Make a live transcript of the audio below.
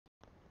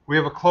We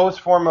have a closed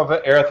form of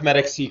an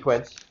arithmetic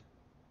sequence,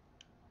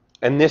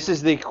 and this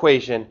is the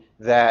equation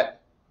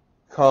that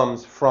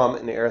comes from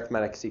an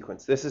arithmetic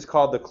sequence. This is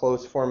called the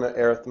closed form of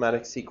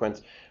arithmetic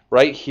sequence.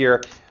 Right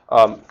here,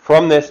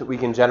 from this, we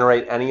can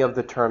generate any of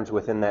the terms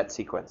within that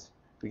sequence.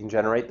 We can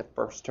generate the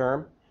first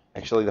term.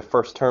 Actually, the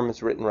first term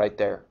is written right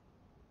there.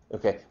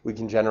 Okay, we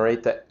can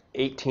generate the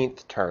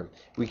 18th term.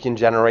 We can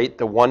generate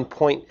the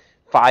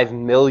 1.5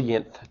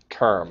 millionth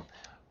term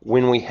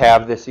when we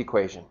have this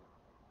equation.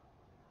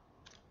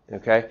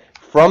 Okay,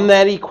 from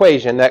that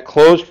equation, that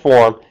closed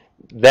form,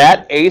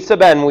 that a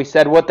sub n, we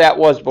said what that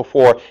was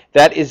before,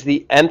 that is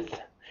the nth,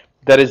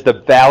 that is the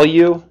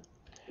value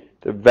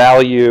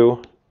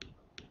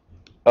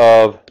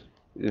of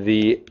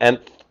the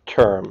nth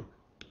term.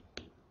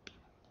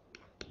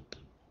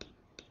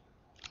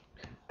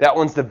 That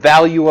one's the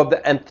value of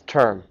the nth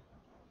term.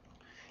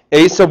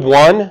 A sub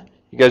 1,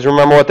 you guys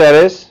remember what that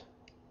is?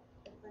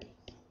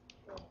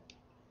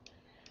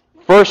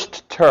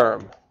 First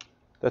term.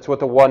 That's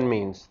what the 1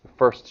 means, the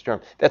first term.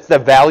 That's the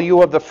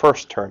value of the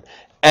first term.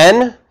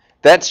 N,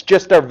 that's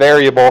just our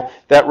variable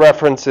that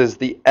references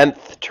the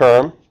nth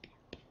term.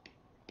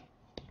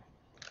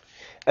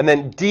 And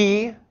then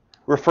D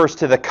refers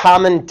to the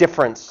common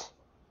difference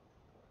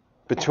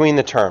between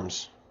the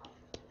terms.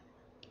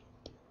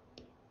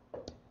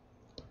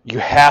 You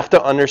have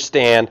to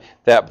understand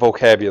that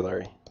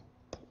vocabulary.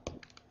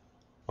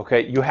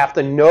 Okay, you have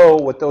to know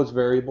what those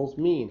variables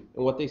mean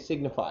and what they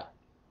signify.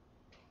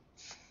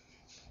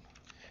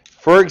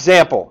 For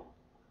example,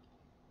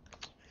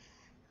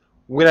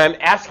 when I'm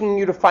asking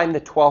you to find the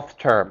 12th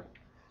term,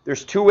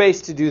 there's two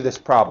ways to do this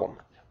problem.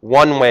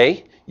 One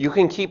way, you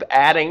can keep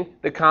adding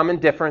the common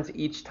difference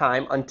each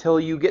time until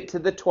you get to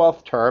the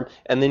 12th term,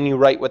 and then you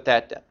write what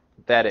that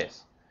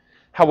is.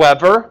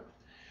 However,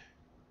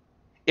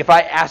 if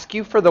I ask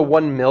you for the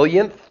 1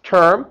 millionth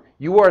term,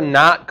 you are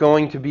not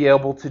going to be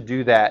able to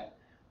do that.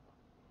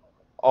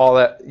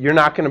 You're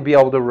not going to be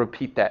able to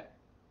repeat that.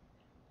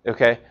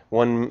 Okay,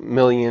 1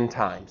 million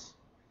times.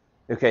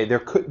 Okay,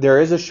 there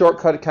is a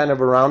shortcut kind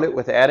of around it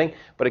with adding,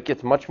 but it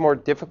gets much more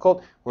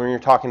difficult when you're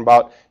talking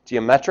about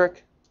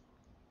geometric.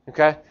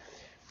 Okay,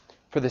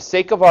 for the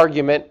sake of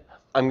argument,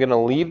 I'm going to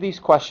leave these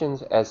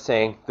questions as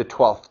saying the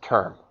 12th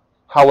term.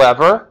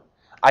 However,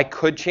 I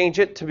could change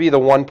it to be the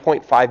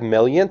 1.5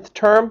 millionth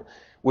term,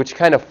 which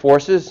kind of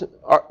forces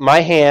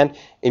my hand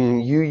in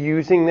you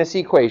using this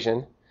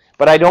equation.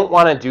 But I don't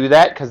want to do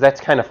that because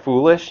that's kind of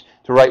foolish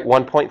to write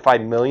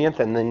 1.5 millionth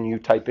and then you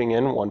typing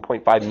in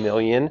 1.5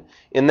 million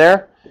in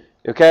there,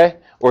 okay?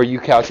 Or you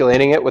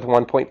calculating it with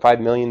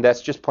 1.5 million.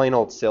 That's just plain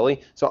old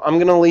silly. So I'm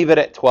going to leave it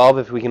at 12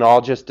 if we can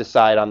all just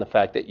decide on the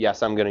fact that,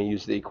 yes, I'm going to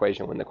use the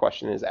equation when the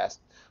question is asked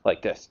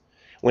like this.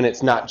 When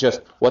it's not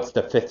just what's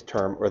the 5th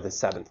term or the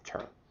 7th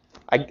term.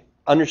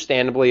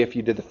 Understandably, if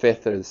you did the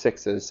 5th or the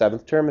 6th or the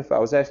 7th term, if I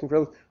was asking for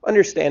those,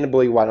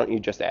 understandably, why don't you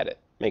just add it?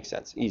 Makes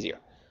sense. Easier.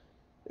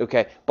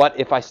 Okay, but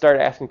if I start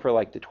asking for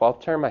like the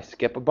 12th term, I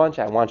skip a bunch.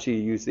 I want you to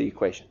use the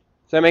equation.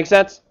 Does that make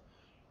sense?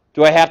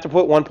 Do I have to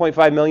put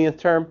 1.5 millionth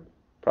term?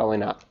 Probably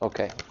not.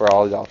 Okay, for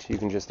all adults, you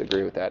can just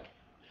agree with that.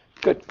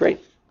 Good,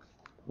 great.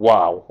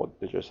 Wow, what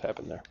just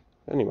happened there?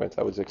 Anyways,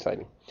 that was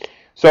exciting.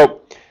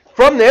 So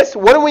from this,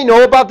 what do we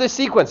know about this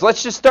sequence?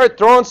 Let's just start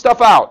throwing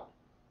stuff out.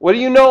 What do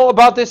you know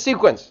about this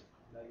sequence?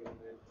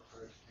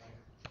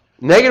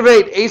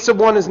 -8. A sub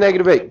 1 is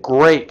 -8.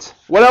 Great.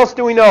 What else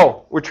do we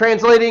know? We're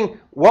translating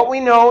what we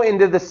know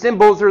into the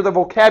symbols or the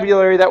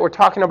vocabulary that we're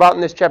talking about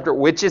in this chapter,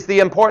 which is the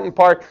important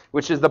part,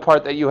 which is the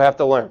part that you have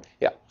to learn.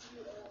 Yeah.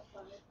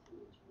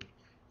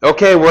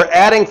 Okay, we're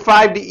adding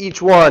 5 to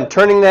each one,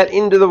 turning that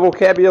into the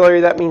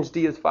vocabulary. That means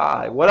D is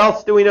 5. What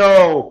else do we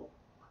know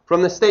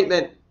from the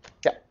statement?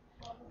 Yeah.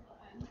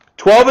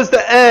 12 is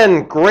the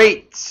N.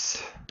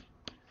 Great.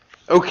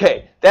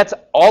 Okay, that's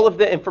all of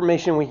the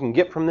information we can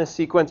get from this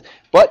sequence.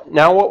 But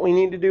now what we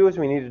need to do is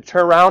we need to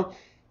turn around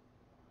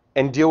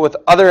and deal with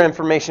other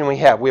information we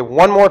have. We have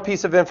one more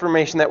piece of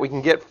information that we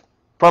can get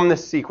from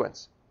this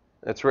sequence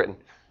that's written,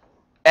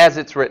 as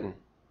it's written.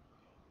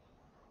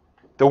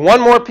 The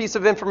one more piece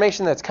of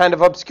information that's kind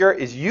of obscure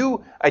is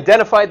you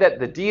identified that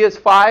the D is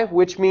 5,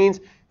 which means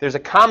there's a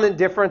common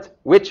difference,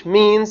 which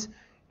means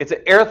it's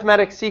an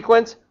arithmetic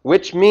sequence,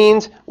 which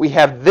means we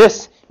have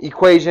this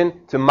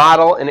equation to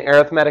model an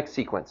arithmetic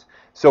sequence.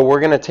 So we're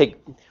going to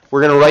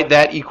write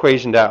that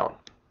equation down.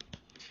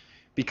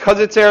 Because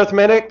it's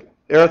arithmetic,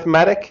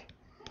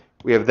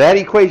 we have that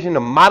equation to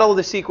model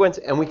the sequence,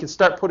 and we can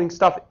start putting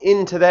stuff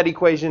into that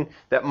equation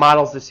that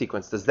models the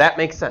sequence. Does that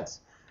make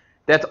sense?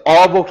 That's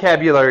all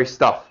vocabulary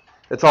stuff.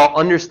 That's all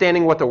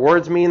understanding what the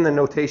words mean, the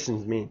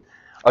notations mean.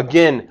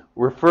 Again,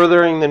 we're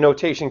furthering the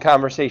notation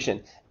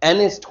conversation. N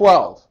is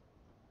 12.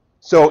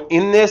 So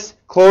in this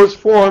closed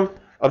form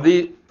of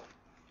the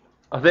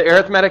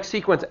arithmetic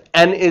sequence,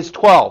 N is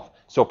 12.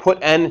 So put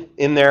N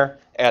in there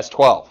as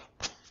 12.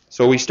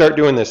 So we start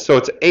doing this. So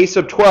it's A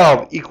sub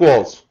 12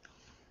 equals,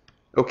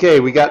 okay,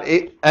 we got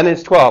N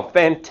is 12.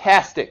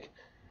 Fantastic.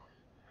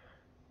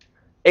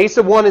 A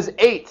sub 1 is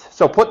 8.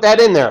 So put that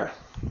in there.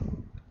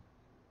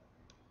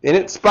 In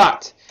its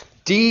spot.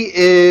 D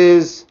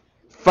is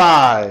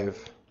 5.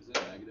 Is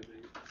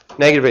it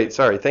negative 8,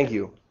 sorry, thank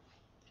you.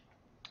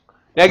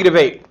 Negative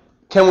 8.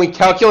 Can we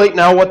calculate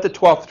now what the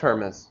 12th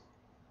term is?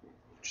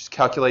 Just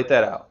calculate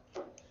that out.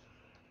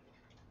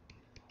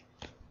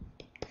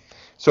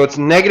 So it's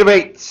negative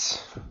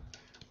 8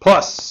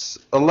 plus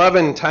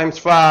 11 times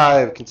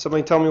 5. Can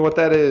somebody tell me what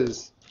that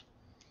is?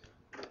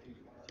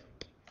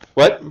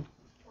 What?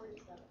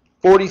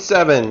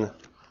 47.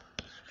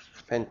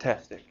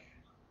 Fantastic.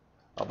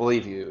 I'll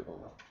believe you.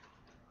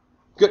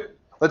 Good.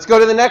 Let's go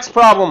to the next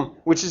problem,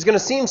 which is going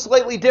to seem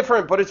slightly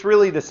different, but it's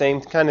really the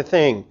same kind of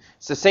thing.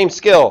 It's the same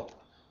skill.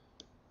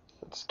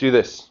 Let's do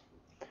this.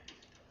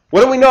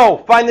 What do we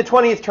know? Find the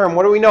 20th term.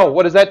 What do we know?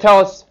 What does that tell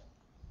us?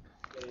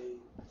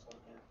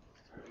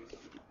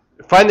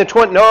 Find the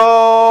 20.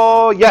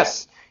 No,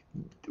 yes.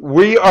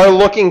 We are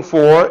looking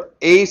for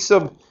a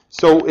sub.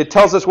 So it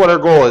tells us what our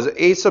goal is.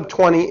 A sub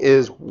 20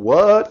 is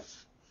what?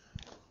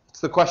 It's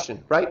the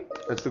question, right?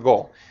 That's the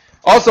goal.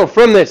 Also,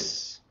 from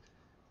this,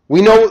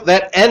 we know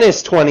that n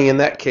is 20 in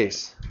that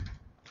case. I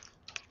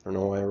don't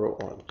know why I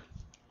wrote 1.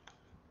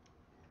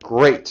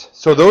 Great.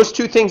 So those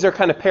two things are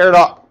kind of paired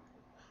up.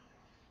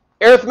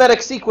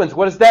 Arithmetic sequence,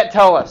 what does that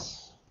tell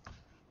us?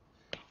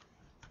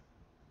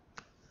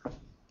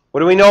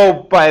 What do we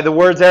know by the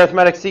words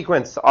arithmetic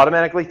sequence?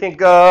 Automatically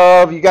think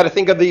of, you got to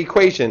think of the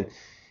equation.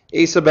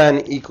 A sub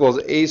n equals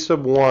a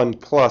sub 1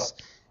 plus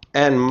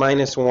n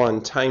minus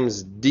 1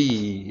 times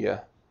d.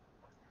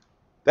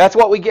 That's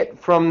what we get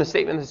from the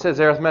statement that says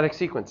arithmetic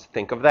sequence.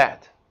 Think of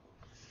that.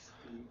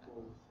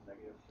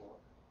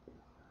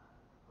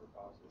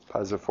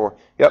 Positive 4.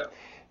 Yep.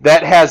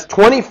 That has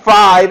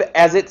 25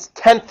 as its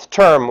 10th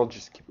term. We'll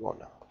just keep going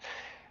now.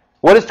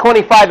 What does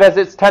 25 as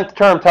its 10th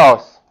term tell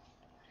us?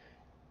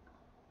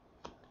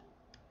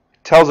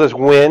 It tells us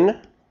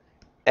when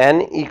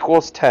n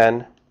equals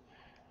 10,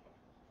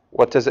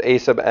 what does a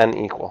sub n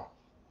equal?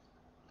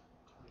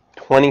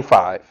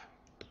 25.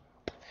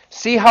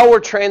 See how we're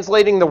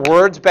translating the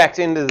words back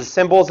into the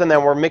symbols and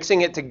then we're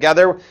mixing it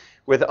together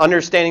with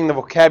understanding the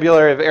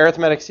vocabulary of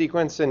arithmetic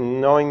sequence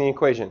and knowing the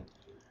equation?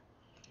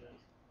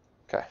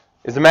 Okay.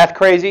 Is the math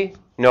crazy?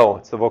 No,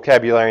 it's the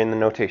vocabulary and the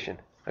notation.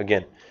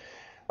 Again.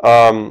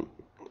 Find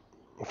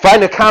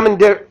a common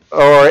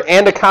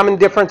a common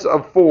difference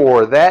of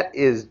 4. That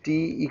is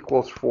d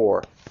equals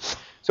 4.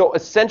 So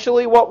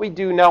essentially what we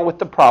do now with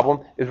the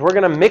problem is we're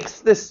going to mix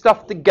this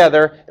stuff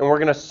together and we're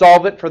going to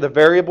solve it for the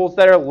variables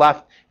that are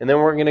left, and then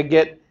we're going to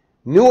get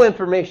new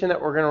information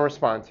that we're going to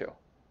respond to.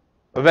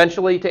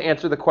 Eventually to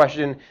answer the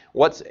question,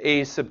 what's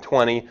a sub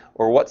 20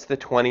 or what's the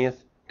 20th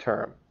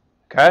term?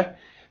 Okay?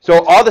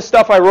 So all the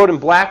stuff I wrote in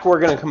black we're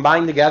going to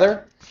combine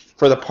together.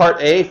 For the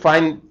part A,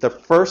 find the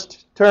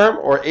first term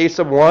or a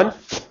sub 1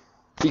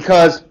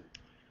 because,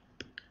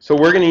 so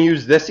we're going to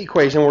use this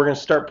equation. We're going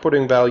to start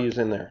putting values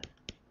in there.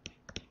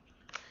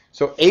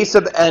 So a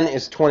sub n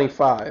is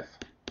 25.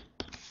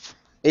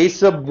 A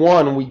sub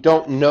 1 we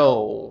don't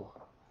know.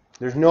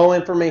 There's no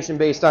information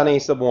based on a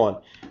sub 1.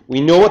 We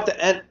know what the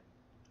n.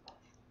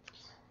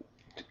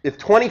 If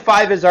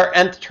 25 is our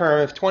nth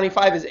term, if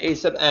 25 is a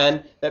sub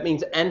n, that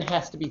means n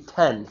has to be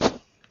 10.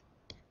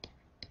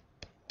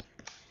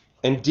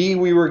 And d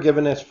we were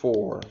given as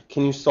 4.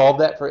 Can you solve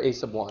that for a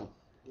sub 1?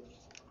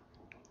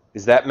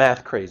 Is that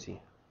math crazy?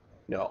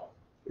 No.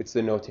 It's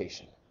the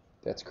notation.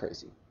 That's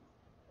crazy.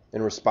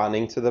 And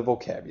responding to the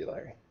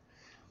vocabulary.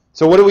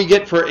 So what do we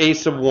get for a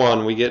sub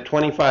 1? We get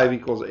 25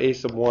 equals a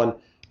sub 1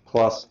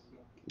 plus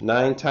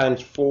 9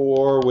 times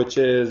 4, which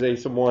is a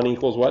sub 1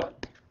 equals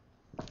what?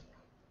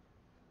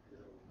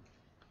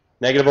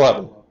 Negative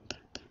 11.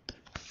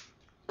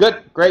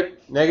 Good,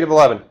 great, negative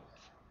 11.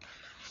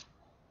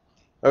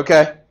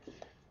 Okay.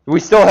 We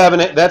still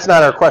haven't, that's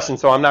not our question,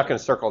 so I'm not going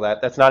to circle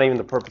that. That's not even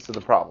the purpose of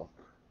the problem,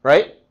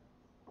 right?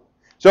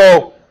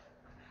 So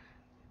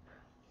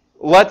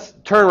let's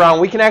turn around.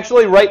 We can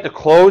actually write the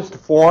closed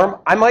form.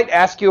 I might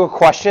ask you a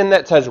question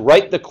that says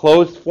write the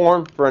closed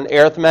form for an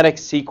arithmetic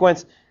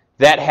sequence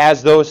that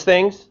has those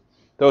things,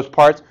 those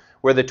parts,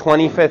 where the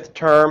 25th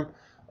term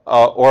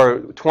or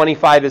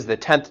 25 is the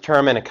 10th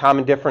term and a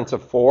common difference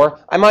of 4.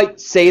 I might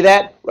say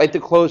that, write the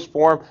closed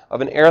form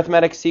of an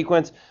arithmetic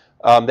sequence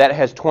that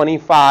has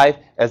 25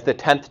 as the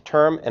 10th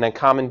term and a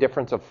common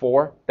difference of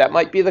 4. That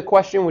might be the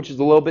question, which is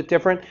a little bit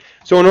different.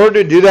 So in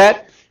order to do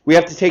that, we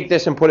have to take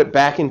this and put it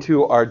back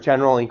into our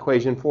general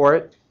equation for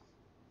it.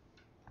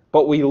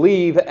 But we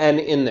leave n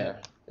in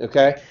there,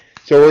 okay?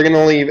 So we're going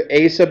to leave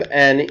a sub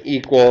n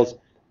equals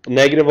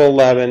negative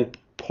 11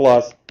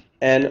 plus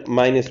n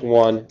minus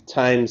 1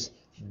 times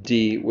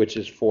d, which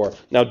is 4.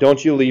 Now,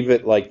 don't you leave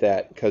it like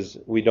that, because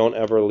we don't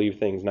ever leave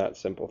things not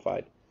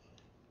simplified,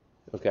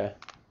 okay?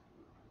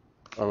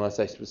 Unless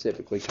I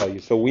specifically tell you.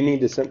 So we need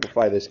to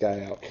simplify this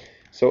guy out.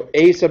 So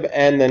a sub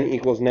n then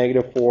equals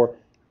negative 4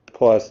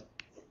 plus,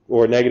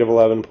 or negative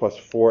 11 plus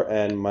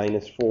 4n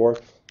minus 4.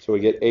 So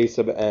we get a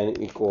sub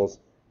n equals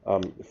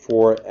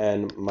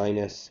 4n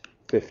minus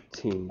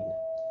 15.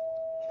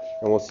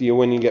 And we'll see you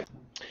when you get.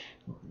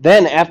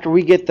 Then after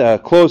we get the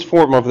closed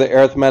form of the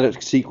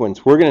arithmetic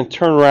sequence, we're going to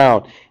turn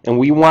around and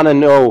we want to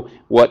know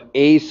what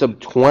a sub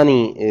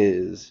 20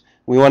 is.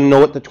 We want to know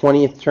what the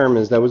 20th term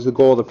is. That was the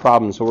goal of the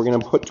problem. So we're going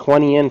to put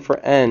 20 in for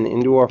n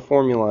into our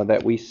formula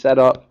that we set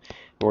up.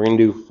 We're going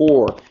to do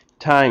 4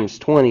 times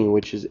 20,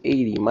 which is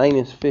 80,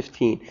 minus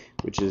 15,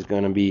 which is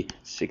going to be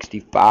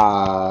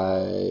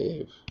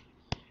 65.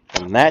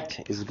 And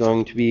that is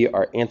going to be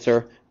our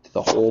answer to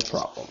the whole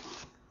problem.